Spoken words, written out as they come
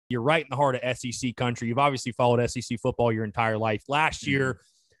You're right in the heart of SEC country. You've obviously followed SEC football your entire life. Last year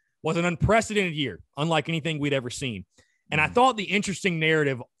was an unprecedented year, unlike anything we'd ever seen. And I thought the interesting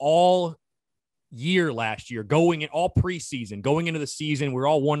narrative all year last year, all preseason, going into the season, we're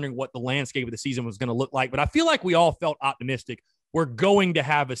all wondering what the landscape of the season was going to look like. But I feel like we all felt optimistic. We're going to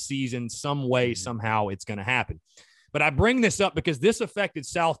have a season some way, somehow it's going to happen. But I bring this up because this affected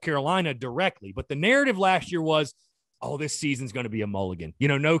South Carolina directly. But the narrative last year was, oh, this season's going to be a mulligan.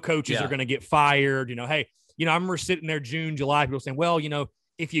 No coaches are going to get fired. Hey, I remember sitting there June, July, people saying, well,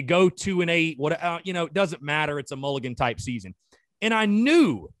 if you go 2-8, it doesn't matter. It's a mulligan type season. And I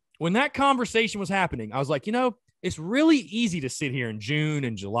knew when that conversation was happening, I was like, it's really easy to sit here in June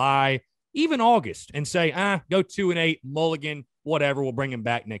and July, even August, and say, go 2-8, mulligan, whatever, we'll bring him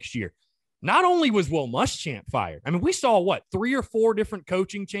back next year. Not only was Will Muschamp fired, I mean, we saw 3 or 4 different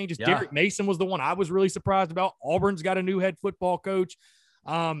coaching changes. Yeah. Derek Mason was the one I was really surprised about. Auburn's got a new head football coach.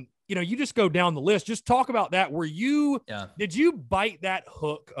 You just go down the list. Just talk about that. Did you bite that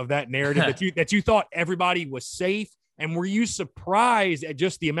hook of that narrative that you thought everybody was safe? And were you surprised at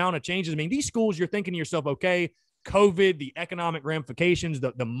just the amount of changes? I mean, these schools, you're thinking to yourself, okay, COVID, the economic ramifications,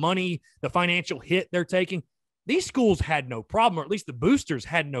 the money, the financial hit they're taking. These schools had no problem, or at least the boosters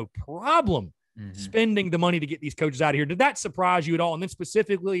had no problem spending the money to get these coaches out of here. Did that surprise you at all? And then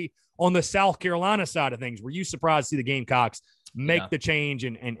specifically on the South Carolina side of things, were you surprised to see the Gamecocks make the change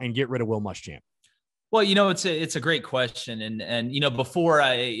and get rid of Will Muschamp? Well, it's a great question. And before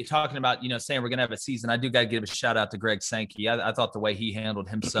talking about, saying we're going to have a season, I do got to give a shout out to Greg Sankey. I thought the way he handled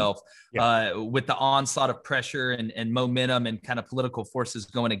himself with the onslaught of pressure and momentum and kind of political forces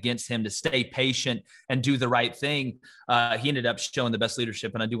going against him to stay patient and do the right thing. He ended up showing the best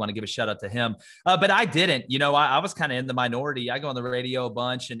leadership, and I do want to give a shout out to him. But I didn't, I was kind of in the minority. I go on the radio a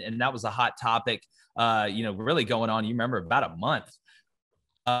bunch, and that was a hot topic, really going on. You remember about a month.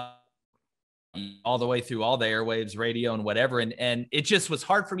 All the way through all the airwaves, radio and whatever. And it just was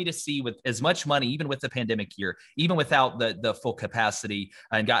hard for me to see with as much money, even with the pandemic year, even without the full capacity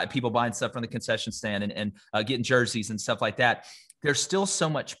and got people buying stuff from the concession stand and getting jerseys and stuff like that. There's still so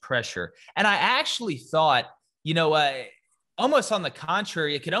much pressure. And I actually thought, almost on the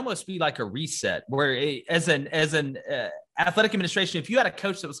contrary, it could almost be like a reset where as an athletic administration, if you had a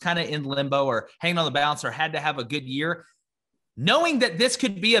coach that was kind of in limbo or hanging on the balance or had to have a good year, knowing that this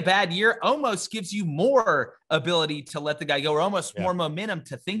could be a bad year almost gives you more ability to let the guy go, or almost more momentum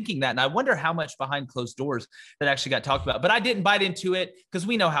to thinking that. And I wonder how much behind closed doors that actually got talked about. But I didn't bite into it because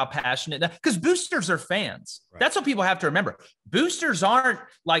we know how passionate, because boosters are fans. Right. That's what people have to remember. Boosters aren't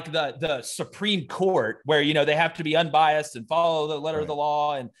like the Supreme Court where, they have to be unbiased and follow the letter of the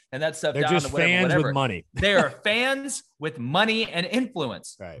law and that stuff. They're just fans with money. They are fans with money and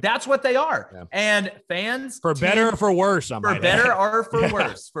influence. Right. That's what they are. Yeah. And fans for better or for worse. For better or for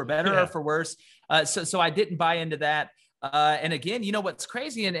worse. For better or for worse. So I didn't buy into that. And again, what's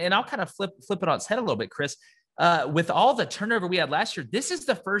crazy, and I'll kind of flip it on its head a little bit, Chris. With all the turnover we had last year, this is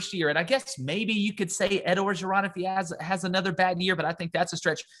the first year, and I guess maybe you could say Ed Orgeron if he has another bad year, but I think that's a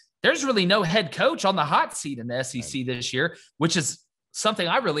stretch. There's really no head coach on the hot seat in the SEC this year, which is something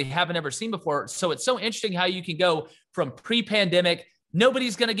I really haven't ever seen before. So it's so interesting how you can go from pre-pandemic,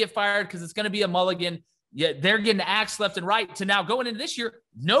 nobody's going to get fired because it's going to be a mulligan. Yeah, they're getting axed left and right, to now going into this year,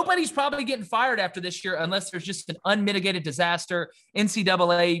 nobody's probably getting fired after this year unless there's just an unmitigated disaster,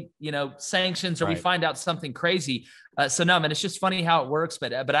 NCAA, sanctions, or we find out something crazy. So no, man, it's just funny how it works,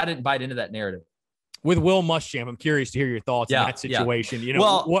 but I didn't bite into that narrative. With Will Muschamp, I'm curious to hear your thoughts on that situation.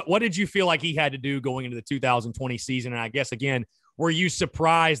 What did you feel like he had to do going into the 2020 season? And I guess, again, were you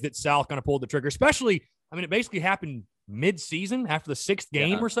surprised that South kind of pulled the trigger? Especially, it basically happened mid-season after the 6th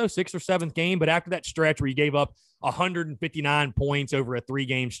game or so, 6th or 7th game. But after that stretch where you gave up 159 points over a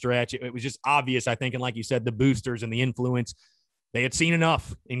 3-game stretch, it was just obvious, I think. And like you said, the boosters and the influence, they had seen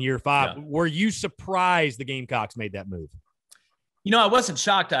enough in year 5. Yeah. Were you surprised the Gamecocks made that move? I wasn't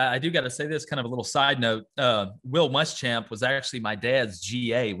shocked. I do got to say this, kind of a little side note. Will Muschamp was actually my dad's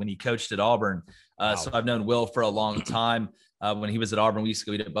GA when he coached at Auburn. Wow. So I've known Will for a long time. When he was at Auburn, we used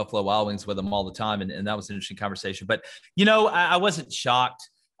to go eat at Buffalo Wild Wings with him all the time. And that was an interesting conversation. But, I wasn't shocked.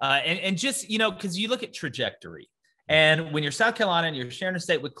 And just, because you look at trajectory. And when you're South Carolina and you're sharing a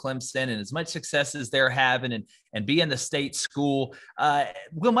state with Clemson and as much success as they're having and be in the state school,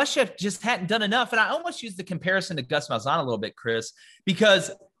 Will Muschamp just hadn't done enough. And I almost use the comparison to Gus Malzahn a little bit, Chris,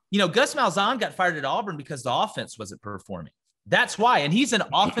 because, Gus Malzahn got fired at Auburn because the offense wasn't performing. That's why. And he's an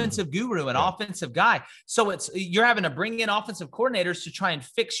offensive guru, an offensive guy. So you're having to bring in offensive coordinators to try and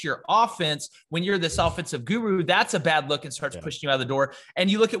fix your offense when you're this offensive guru. That's a bad look and starts pushing you out of the door.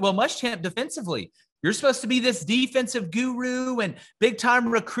 And you look at Will Muschamp defensively. You're supposed to be this defensive guru and big time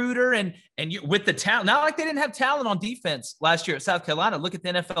recruiter, and you with the talent. Not like they didn't have talent on defense last year at South Carolina. Look at the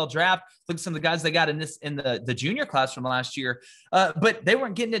NFL draft. Look at some of the guys they got in the junior class from last year. But they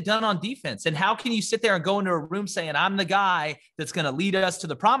weren't getting it done on defense. And how can you sit there and go into a room saying, I'm the guy that's going to lead us to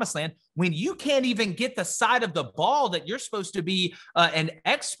the promised land, when you can't even get the side of the ball that you're supposed to be an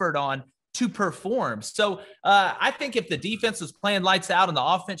expert on to perform? So I think if the defense was playing lights out and the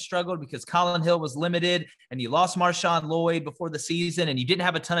offense struggled because Colin Hill was limited and you lost Marshawn Lloyd before the season and you didn't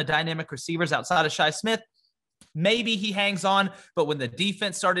have a ton of dynamic receivers outside of Shi Smith, maybe he hangs on. But when the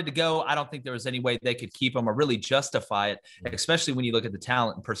defense started to go, I don't think there was any way they could keep him or really justify it, especially when you look at the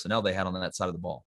talent and personnel they had on that side of the ball.